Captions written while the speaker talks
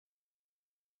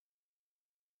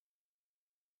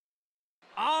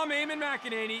I'm Eamon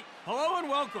McEnany. Hello and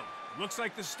welcome. Looks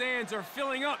like the stands are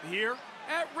filling up here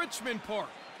at Richmond Park.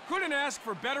 Couldn't ask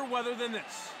for better weather than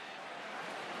this.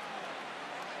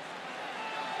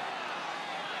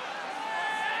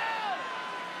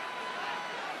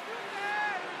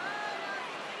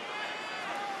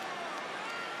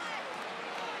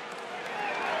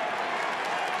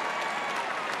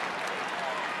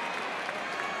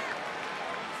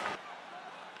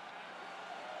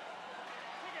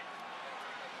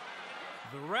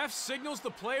 The ref signals the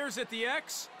players at the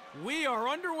X. We are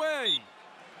underway.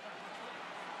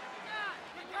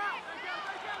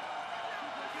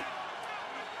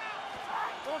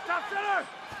 Ball top center!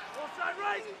 Ball side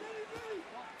right!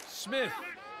 Smith.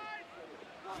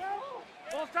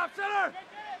 Ball top center!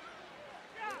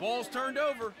 Ball's turned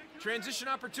over. Transition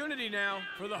opportunity now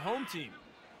for the home team.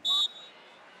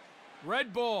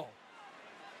 Red ball.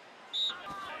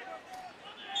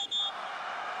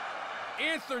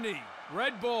 Anthony.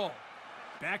 Red ball.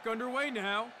 Back underway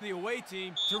now, the away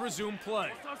team to resume play.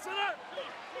 Ball top center!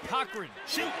 Cochran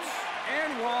shoots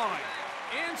and wide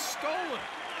and stolen.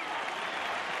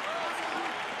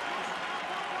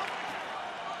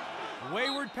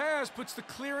 Wayward pass puts the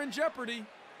clear in jeopardy.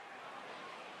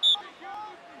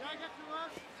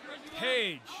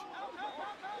 Page.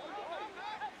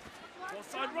 Ball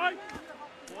side right!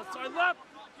 Ball side left!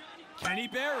 Kenny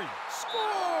Berry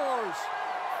scores!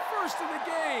 First of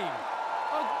the game.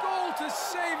 A goal to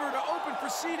savor to open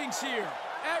proceedings here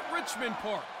at Richmond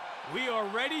Park. We are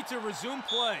ready to resume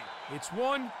play. It's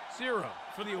 1-0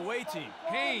 for the away team.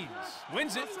 Haynes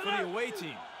wins it for the away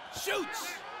team.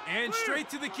 Shoots! And straight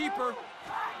to the keeper.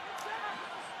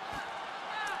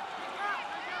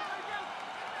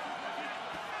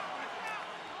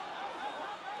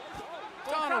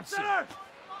 Donaldson.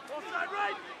 Ball side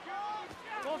right!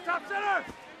 Ball top center!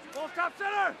 Ball top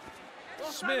center!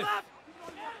 Ball Smith. side left!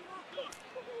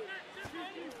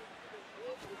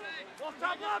 Ball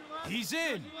top left! He's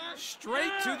in.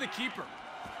 Straight to the keeper.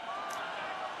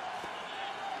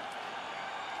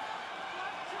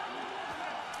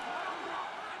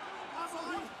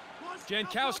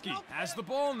 Jankowski has the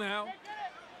ball now.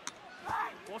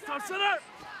 Ball top center!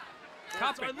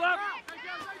 Cop Side it. left!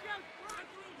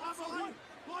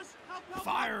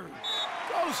 Fires.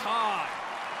 Goes high.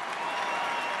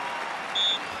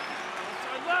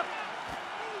 Side left!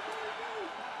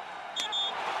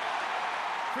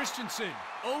 Christensen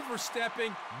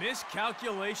overstepping.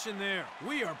 Miscalculation there.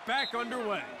 We are back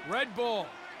underway. Red ball.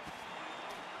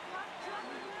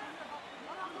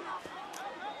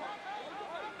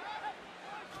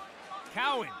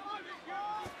 Cowan.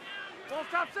 Ball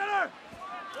top center!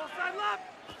 Ball side left!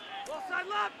 Ball side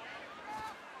left!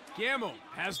 Gammo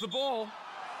has the ball.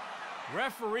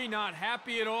 Referee not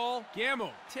happy at all.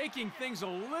 Gammo taking things a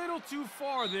little too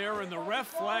far there, and the ref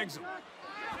flags him.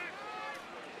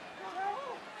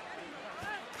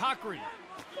 Cochran.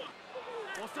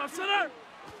 Ball top center!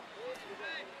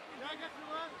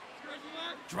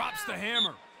 Drops the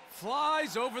hammer.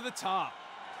 Flies over the top.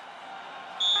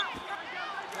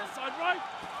 Ball side right!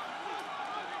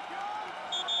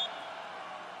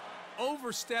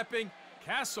 Overstepping.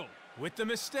 Castle with the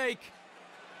mistake.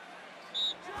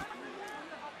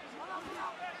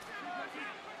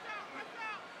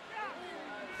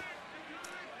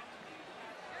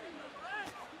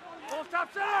 Ball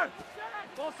top center!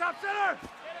 Ball top center!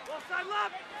 Ball side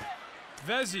left!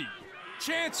 Vezzi.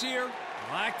 Chance here.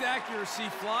 Lacked accuracy.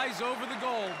 Flies over the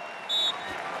goal.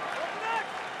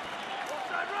 Ball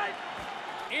side right!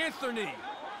 Anthony.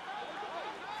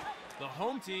 The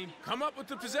home team come up with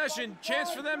the possession.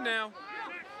 Chance for them now.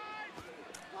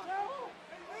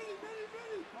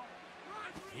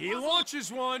 He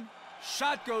launches one.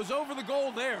 Shot goes over the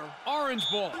goal there. Orange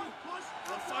ball.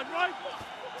 Ball side right!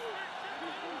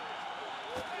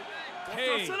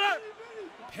 Page. Ball top center!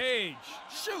 Page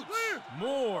shoots.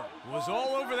 Moore was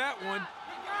all over that one.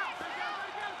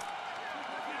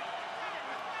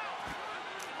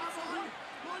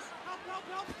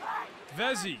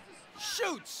 Vezzi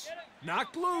shoots.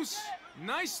 Knocked loose.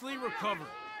 Nicely recovered.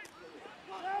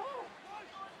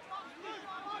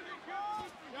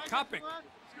 Kopic.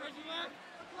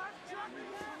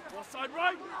 Ball side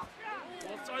right!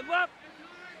 Ball side left!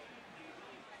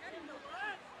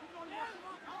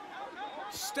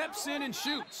 Steps in and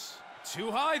shoots.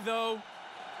 Too high, though.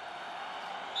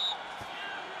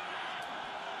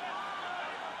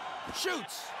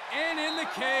 Shoots. And in the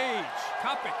cage.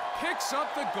 Kopic picks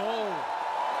up the goal.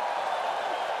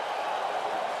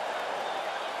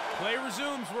 Play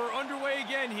resumes. We're underway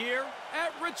again here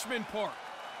at Richmond Park.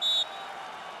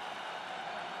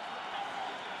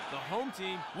 The home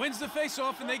team wins the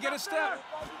face-off and they get a step.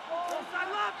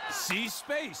 Sees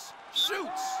space,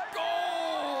 shoots,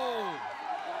 goal!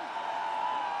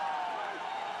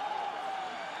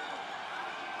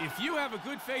 If you have a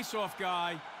good face-off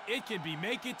guy, it can be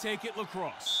make it, take it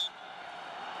lacrosse.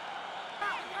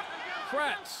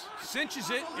 Kratz cinches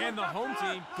it, and the home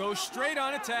team goes straight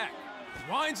on attack.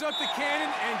 Winds up the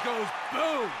cannon and goes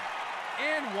boom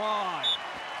and wide.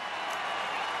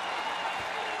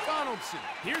 Donaldson,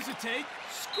 here's a take,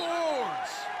 scores!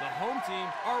 The home team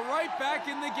are right back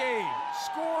in the game.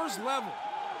 Scores level.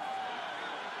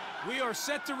 We are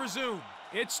set to resume.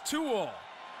 It's 2-all.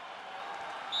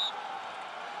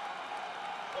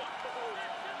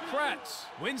 Kratz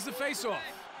wins the faceoff.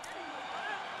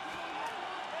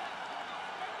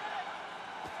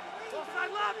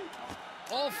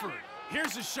 Alford,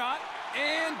 here's a shot,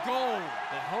 and goal.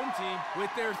 The home team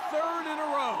with their 3rd in a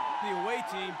row. The away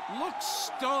team looks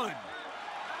stunned.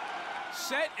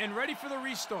 Set and ready for the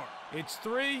restart. It's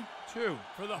 3-2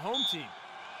 for the home team.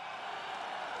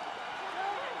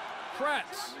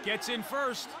 Kratz gets in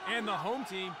first, and the home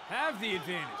team have the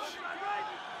advantage.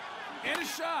 And a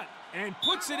shot, and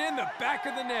puts it in the back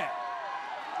of the net.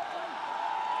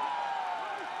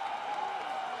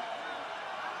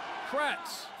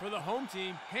 Kratz for the home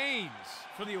team, Haynes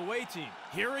for the away team.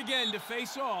 Here again to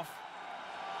face off.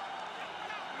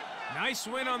 Nice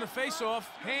win on the face-off.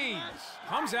 Haynes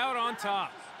comes out on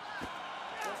top.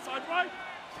 Ball side right.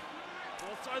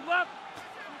 Ball side left.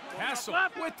 Hassel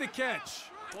with the catch.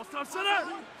 Ball stop center.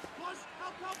 Ball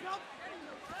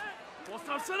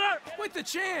stop center. With the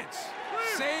chance.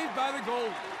 Saved by the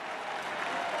goalie.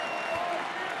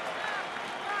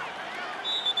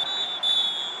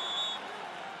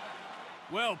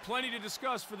 Well, plenty to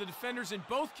discuss for the defenders in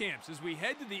both camps as we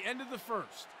head to the end of the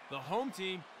first. The home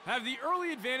team have the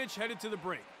early advantage headed to the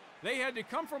break. They had to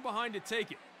come from behind to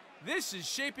take it. This is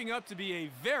shaping up to be a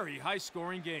very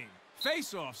high-scoring game.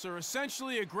 Face-offs are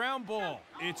essentially a ground ball.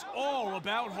 It's all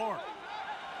about heart.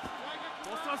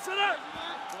 Ball stop center.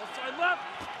 Ball side left.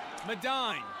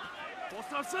 Medine. Ball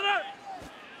stop center.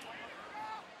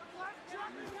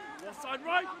 Ball side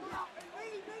right.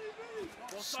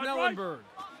 Ball side right. Snellenberg.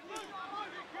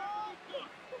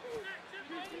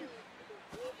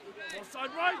 Ball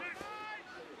side right.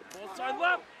 Ball side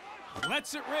left.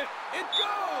 Lets it rip. It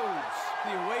goes!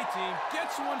 The away team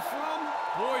gets one from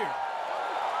Boyer.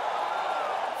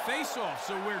 Face-offs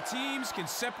are where teams can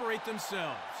separate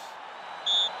themselves.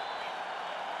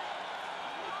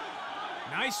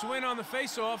 Nice win on the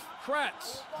face-off.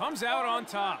 Kratz comes out on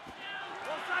top.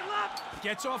 Ball side left.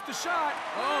 Gets off the shot.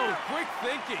 Oh, quick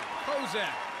thinking.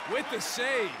 Kozak with the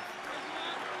save.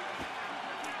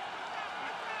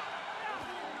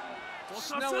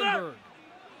 Snellenberg.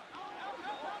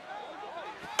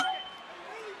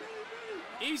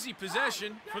 Easy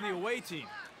possession for the away team.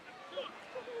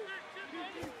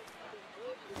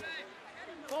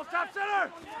 Ball stop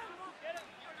center.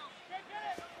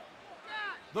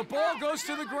 The ball goes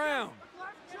to the ground.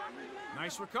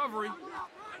 Nice recovery.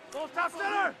 Ball stop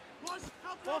center.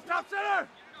 Ball stop center.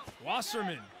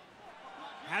 Wasserman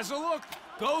has a look.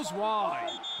 Goes wide.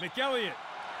 McElliott.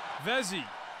 Vesey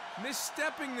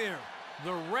misstepping there.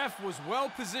 The ref was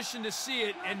well positioned to see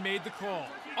it and made the call.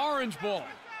 Orange ball.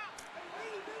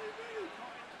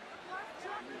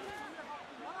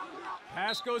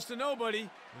 Pass goes to nobody.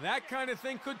 That kind of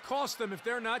thing could cost them if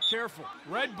they're not careful.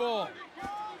 Red ball.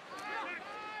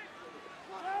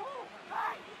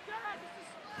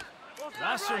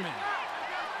 Wasserman.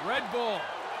 Red ball.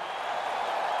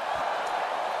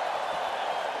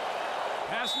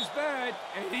 Pass was bad,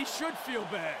 and he should feel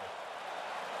bad.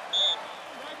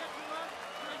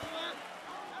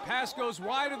 Pass goes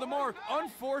wide of the mark.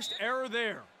 Unforced error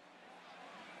there.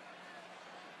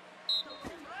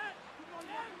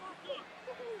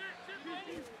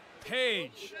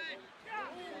 Page.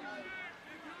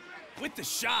 With the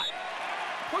shot.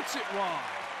 Puts it wide.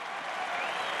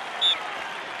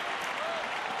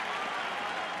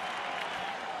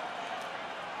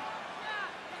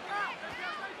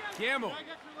 Gamble.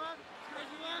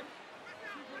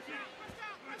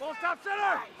 Ball stop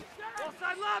center. Ball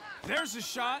side left. There's a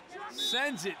shot.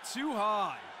 Sends it too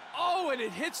high. Oh, and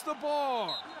it hits the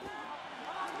bar.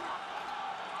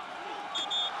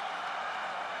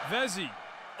 Vesey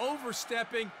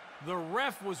overstepping. The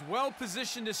ref was well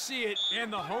positioned to see it,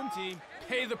 and the home team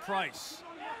pay the price.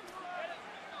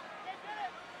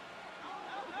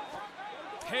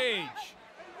 Page.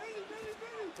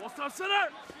 Ball stop center.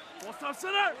 Ball stop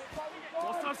center.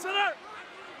 Ball stop center.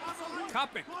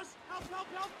 Kopic.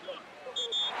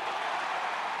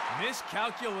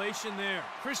 Miscalculation there.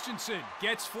 Christensen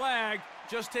gets flagged.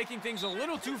 just taking things a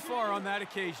little too far on that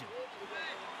occasion.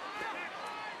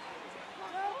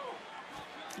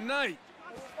 Knight.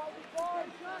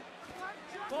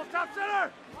 Ball top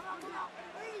center!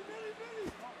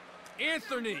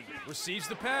 Anthony receives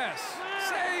the pass.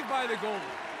 Saved by the goalie.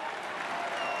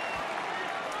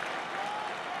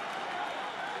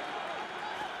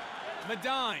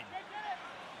 Medine.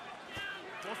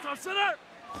 Ball top center!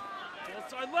 Ball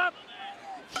side left!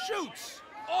 Shoots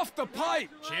off the pipe.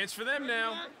 Chance for them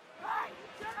now.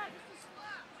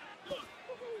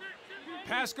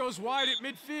 Pass goes wide at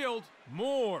midfield.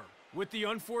 Moore with the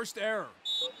unforced error.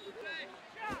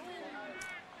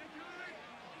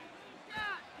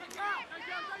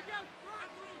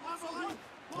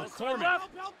 Ball side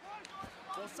left!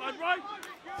 Ball side right!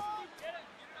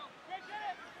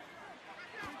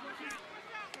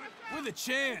 With a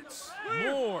chance.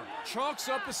 Moore chalks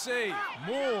up a save.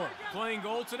 Moore playing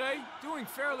goal today, doing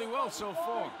fairly well so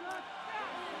far.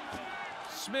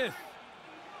 Smith.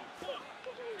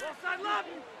 Ball side left!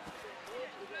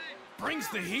 Brings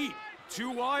the heat. Too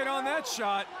wide on that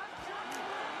shot.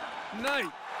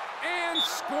 Knight. And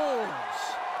scores.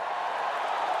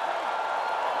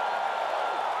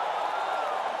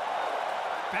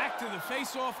 Back to the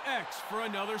face-off X for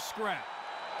another scrap.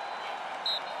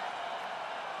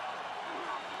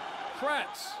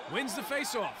 Kratz wins the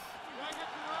face-off.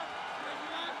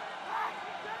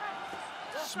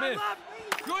 Smith.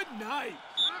 Good night.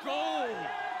 Goal.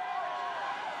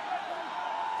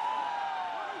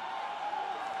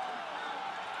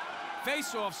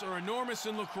 Face-offs are enormous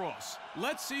in lacrosse.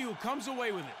 Let's see who comes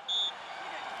away with it.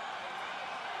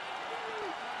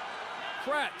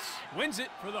 Kratz wins it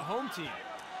for the home team.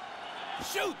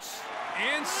 Shoots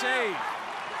and save.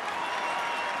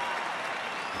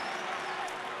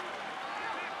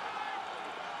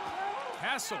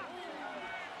 Castle.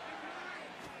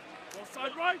 Ball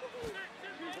side right!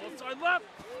 Ball side left!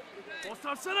 Ball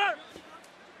top center!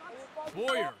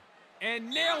 Boyer.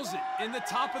 And nails it in the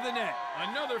top of the net.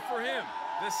 Another for him.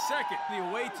 The second. The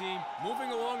away team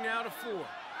moving along now to 4.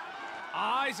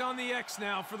 Eyes on the X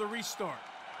now for the restart.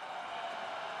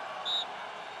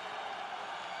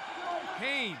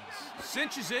 Haynes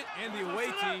cinches it, and the away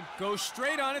team goes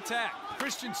straight on attack.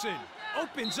 Christensen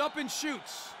opens up and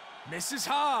shoots. Misses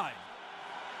high.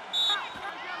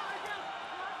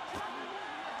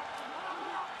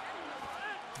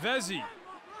 Vesey.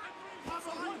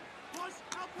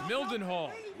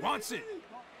 Mildenhall wants it.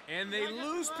 And they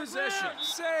lose possession.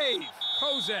 Save.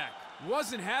 Kozak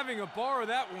wasn't having a bar of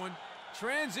that one.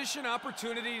 Transition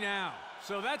opportunity now.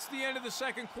 So that's the end of the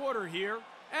second quarter here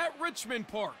at Richmond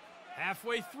Park.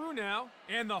 Halfway through now,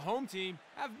 and the home team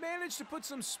have managed to put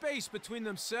some space between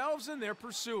themselves and their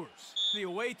pursuers. The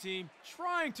away team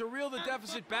trying to reel the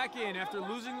deficit back in after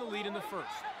losing the lead in the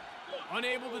first.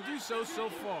 Unable to do so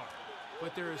far,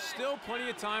 but there is still plenty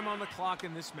of time on the clock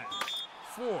in this match.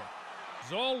 4.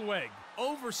 Zolweg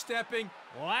overstepping,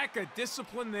 lack of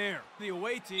discipline there. The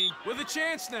away team with a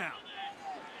chance now.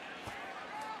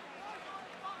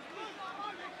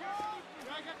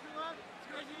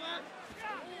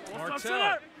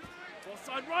 Martel. Ball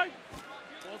side right!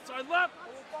 Ball side left!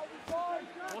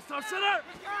 Ball top center!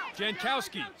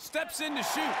 Jankowski steps in to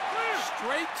shoot.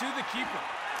 Straight to the keeper.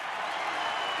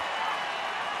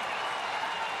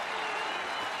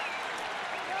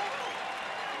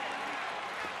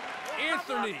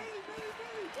 Anthony.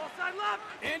 Ball side left!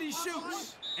 And he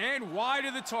shoots. And wide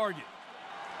of the target.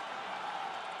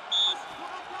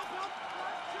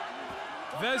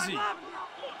 Vesey.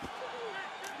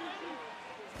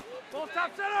 Ball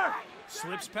top center!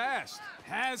 Slips past.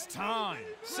 Has time.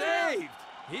 Saved.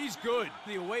 He's good.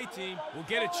 The away team will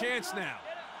get a chance now.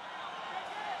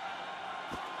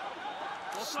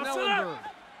 Snellenberg.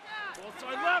 Ball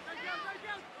side left!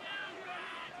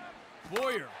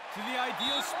 Boyer to the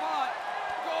ideal spot.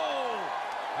 Goal!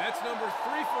 That's number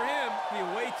 3 for him. The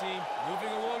away team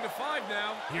moving along to 5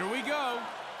 now. Here we go.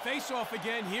 Face-off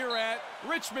again here at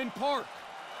Richmond Park.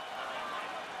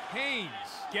 Haynes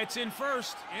gets in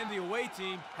first, and the away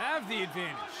team have the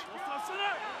advantage. Ball top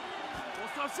center! Ball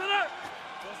top center!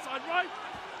 Ball side right!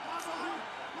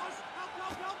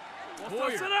 Ball top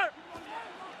Boyer. center!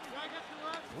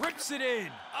 Rips it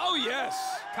in. Oh,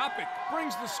 yes. Kopic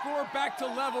brings the score back to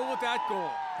level with that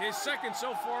goal. His second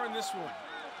so far in this one.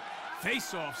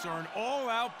 Face-offs are an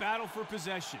all-out battle for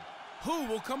possession. Who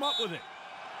will come up with it?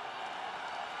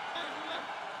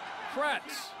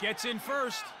 Kratz gets in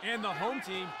first, and the home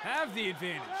team have the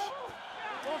advantage.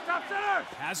 Ball top center!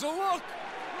 Has a look.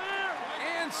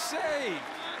 And saved.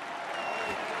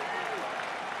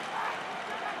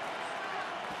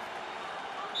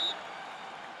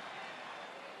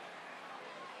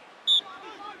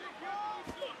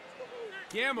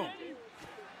 Gamble.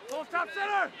 Full top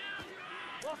center.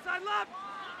 Full side left.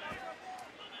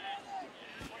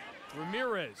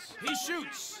 Ramirez. He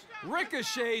shoots.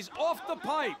 Ricochets off the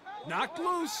pipe. Knocked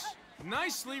loose.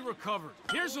 Nicely recovered.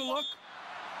 Here's a look.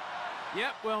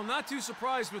 Yep, well, not too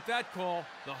surprised with that call.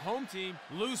 The home team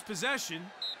lose possession.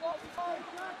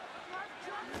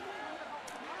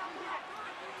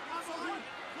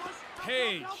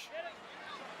 Page.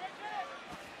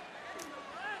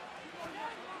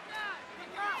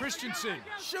 Christensen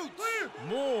shoots.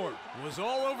 Moore was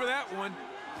all over that one.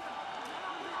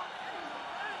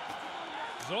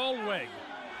 Zolweg.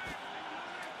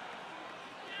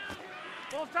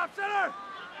 Full top center.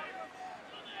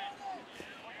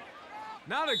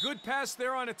 Not a good pass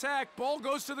there on attack. Ball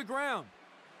goes to the ground.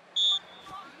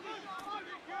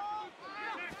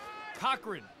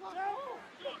 Cochran.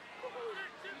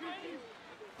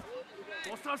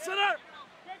 Full top center.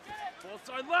 Full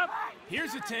side left.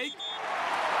 Here's a take.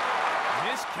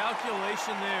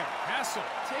 Miscalculation there. Hassel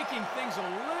taking things a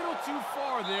little too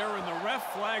far there, and the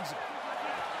ref flags it.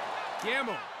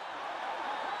 Gamble.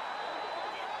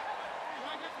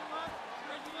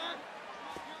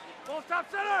 Full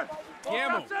top center. Full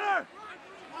Gamble. top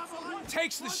center.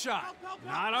 Takes the shot.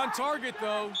 Not on target,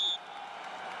 though.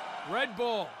 Red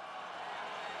ball.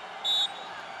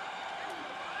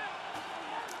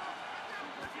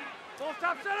 Full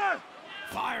top center.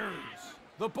 Fires.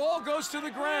 The ball goes to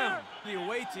the ground. The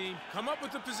away team come up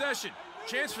with the possession.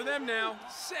 Chance for them now.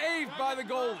 Saved by the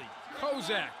goalie.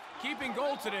 Kozak keeping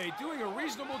goal today, doing a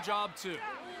reasonable job, too.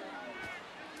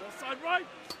 Full side right.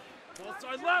 Full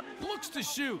side left. Looks to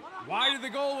shoot. Wide of the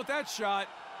goal with that shot.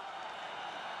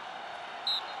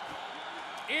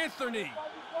 Anthony.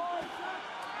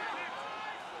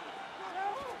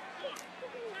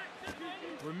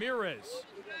 Ramirez.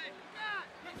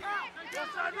 Full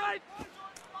side right.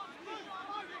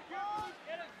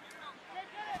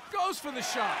 Goes for the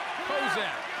shot.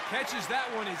 Kozak catches that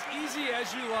one as easy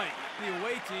as you like. The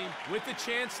away team with the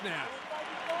chance now.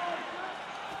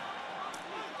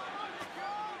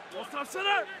 Full top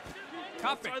center. Full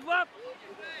Kopic. side left.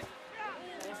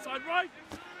 Full side right.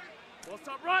 Full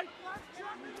top right.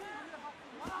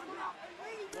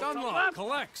 Dunlop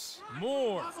collects.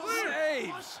 Moore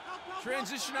saves.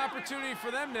 Transition opportunity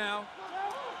for them now.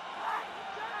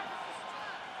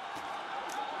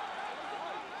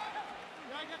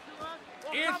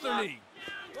 Anthony.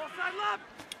 Full side left.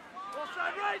 Full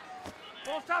side right.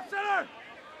 Full top center.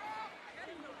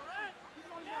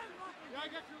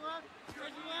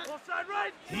 Full side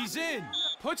right. He's in.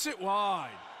 Puts it wide.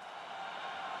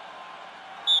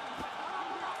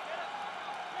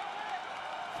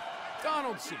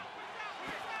 Donaldson.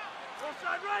 Full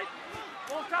side right.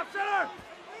 Full top center.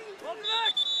 Full to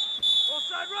next. Full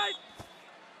side right.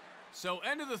 So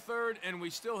end of the third, and we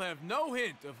still have no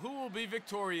hint of who will be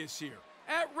victorious here.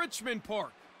 At Richmond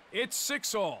Park, it's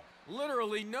 6-all.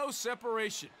 Literally no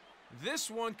separation. This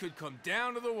one could come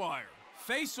down to the wire.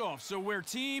 Face-offs are where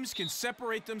teams can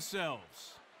separate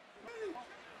themselves.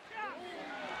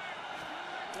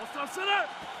 Full top center.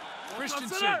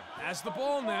 Christensen has the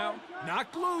ball now.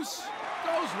 Knocked loose.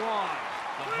 Goes wide.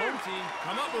 The home team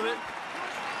come up with it.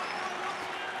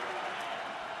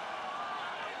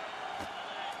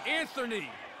 Anthony.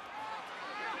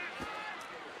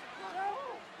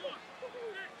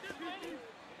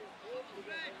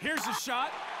 Here's a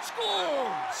shot.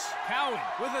 Scores! Cowan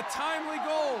with a timely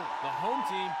goal. The home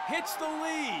team hits the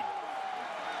lead.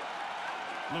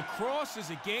 Lacrosse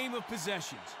is a game of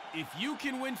possessions. If you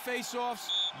can win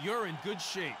face-offs, you're in good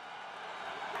shape.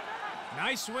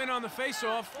 Nice win on the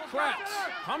face-off. Kratz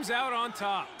comes out on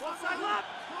top.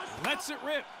 Lets it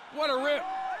rip. What a rip.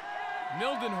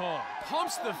 Mildenhall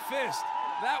pumps the fist.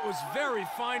 That was very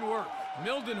fine work.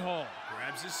 Mildenhall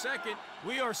grabs his second.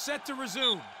 We are set to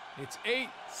resume. It's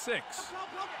 8-6.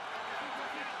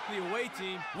 The away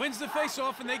team wins the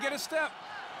face-off and they get a step.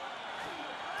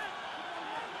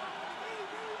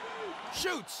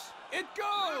 Shoots. It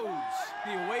goes.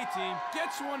 The away team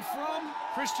gets one from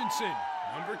Christensen.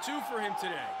 Number 2 for him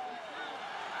today.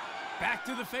 Back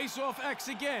to the face-off X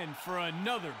again for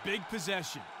another big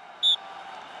possession.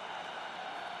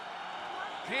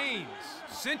 Haynes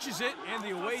cinches it, and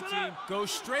the away team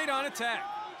goes straight on attack.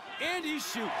 And he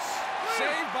shoots.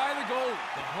 Saved by the goalie.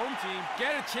 The home team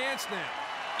get a chance now.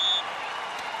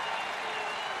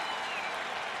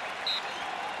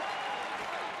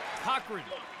 Cochran.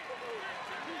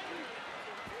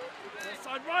 Full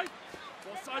side right.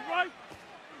 Full side right.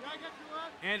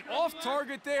 And off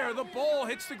target there, the ball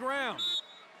hits the ground.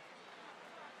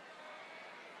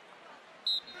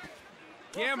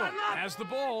 Gamble has the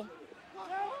ball.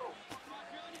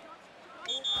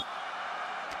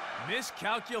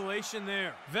 Miscalculation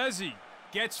there. Vezzi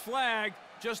gets flagged,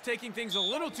 just taking things a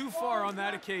little too far on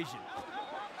that occasion.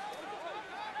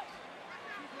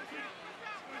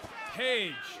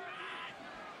 Page.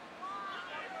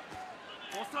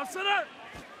 Full stop center.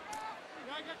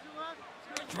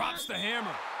 Drops the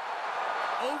hammer.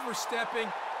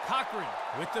 Overstepping. Cochran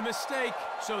with the mistake.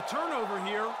 So turnover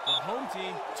here, the home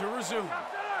team to resume.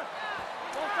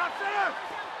 Full stop center.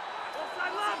 Full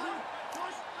side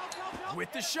left.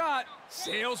 With the shot,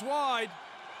 sails wide.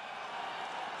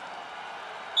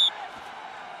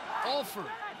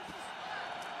 Alford.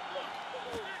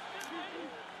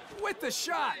 With the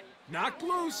shot, knocked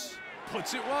loose,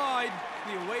 puts it wide.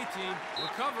 The away team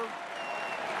recover.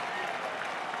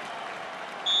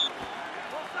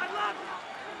 Full side left.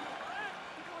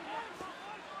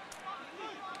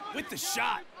 With the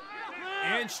shot,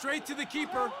 and straight to the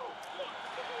keeper.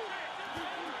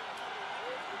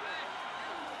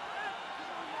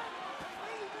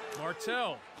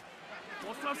 Martell.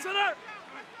 Full stop center.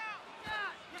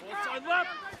 Full side left.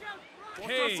 Full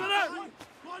Page. stop center.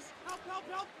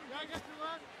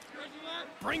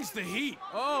 Brings the heat.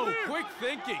 Oh, quick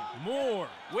thinking. Moore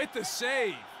with the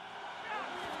save.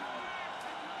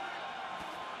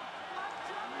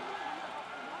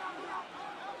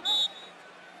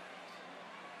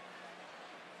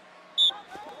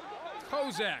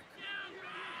 Kozak.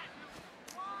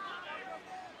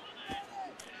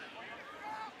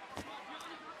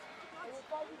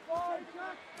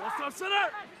 Full stop center.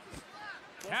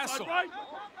 Castle. Side right.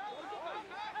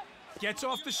 Gets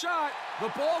off the shot. The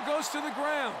ball goes to the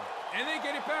ground, and they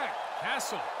get it back.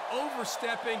 Castle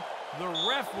overstepping. The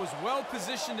ref was well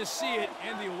positioned to see it,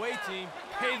 and the away team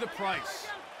pay the price.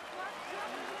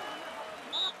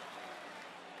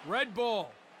 Red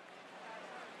ball.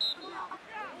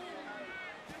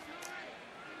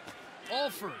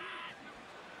 Alford.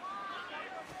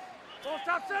 Full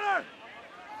stop center.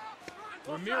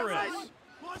 Ramirez.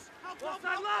 Full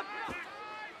side left.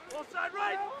 Full side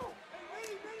right.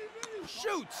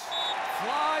 Shoots.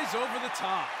 Flies over the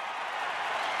top.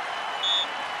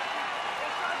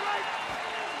 Full side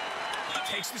right.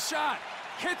 Takes the shot.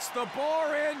 Hits the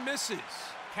bar and misses.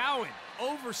 Cowan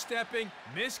overstepping.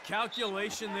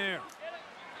 Miscalculation there.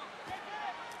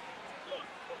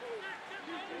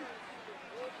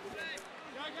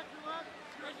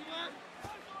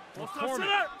 Full stop McCormick.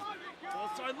 center. Full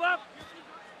side left.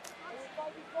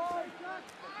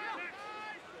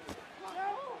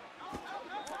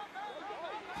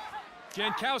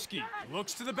 Jankowski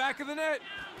looks to the back of the net,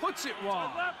 puts it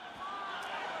wide. Left.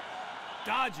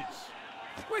 Dodges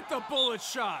with the bullet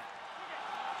shot.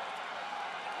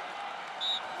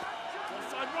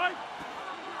 Full side right.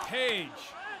 Page.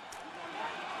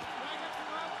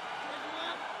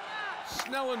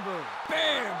 Snellenberg.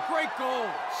 Bam! Great goal.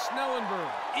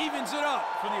 Snellenberg evens it up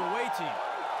for the away team.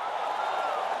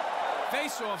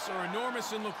 Face-offs are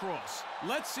enormous in lacrosse.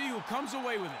 Let's see who comes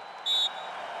away with it.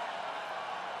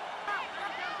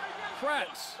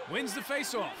 Kratz wins the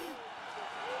face-off.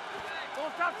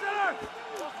 Full stop center.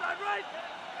 Full side right.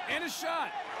 And a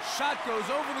shot. Shot goes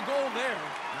over the goal there.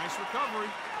 Nice recovery.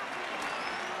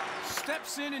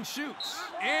 Steps in and shoots.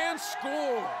 And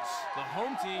scores. The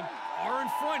home team are in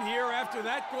front here after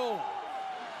that goal.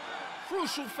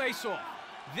 Crucial face-off.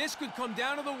 This could come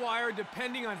down to the wire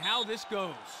depending on how this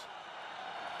goes.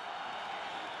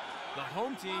 The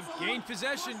home team gained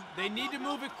possession. They need to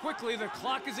move it quickly. The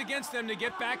clock is against them to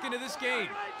get back into this game.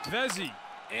 Vezzi.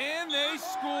 And they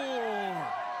score.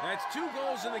 That's 2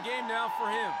 goals in the game now for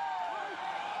him.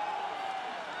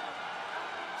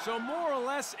 So more or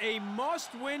less a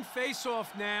must-win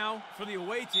face-off now for the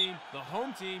away team. The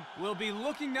home team will be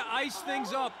looking to ice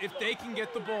things up if they can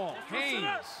get the ball. Haynes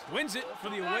wins it for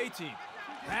the away team.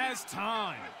 Has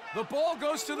time. The ball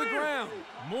goes to the ground.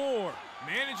 Moore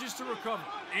manages to recover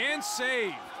and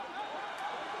save.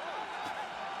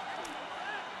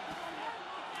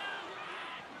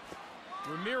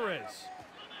 Ramirez.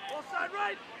 Full side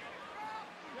right.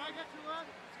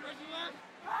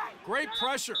 Great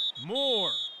pressure.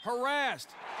 Moore harassed.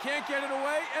 Can't get it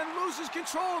away and loses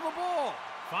control of the ball.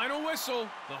 Final whistle.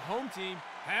 The home team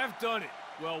have done it.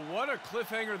 Well, what a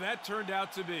cliffhanger that turned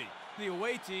out to be. The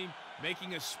away team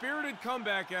making a spirited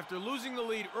comeback after losing the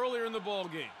lead earlier in the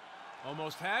ballgame.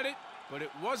 Almost had it, but it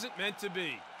wasn't meant to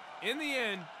be. In the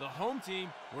end, the home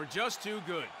team were just too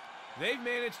good. They've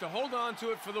managed to hold on to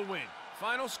it for the win.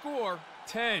 Final score,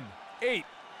 10-8.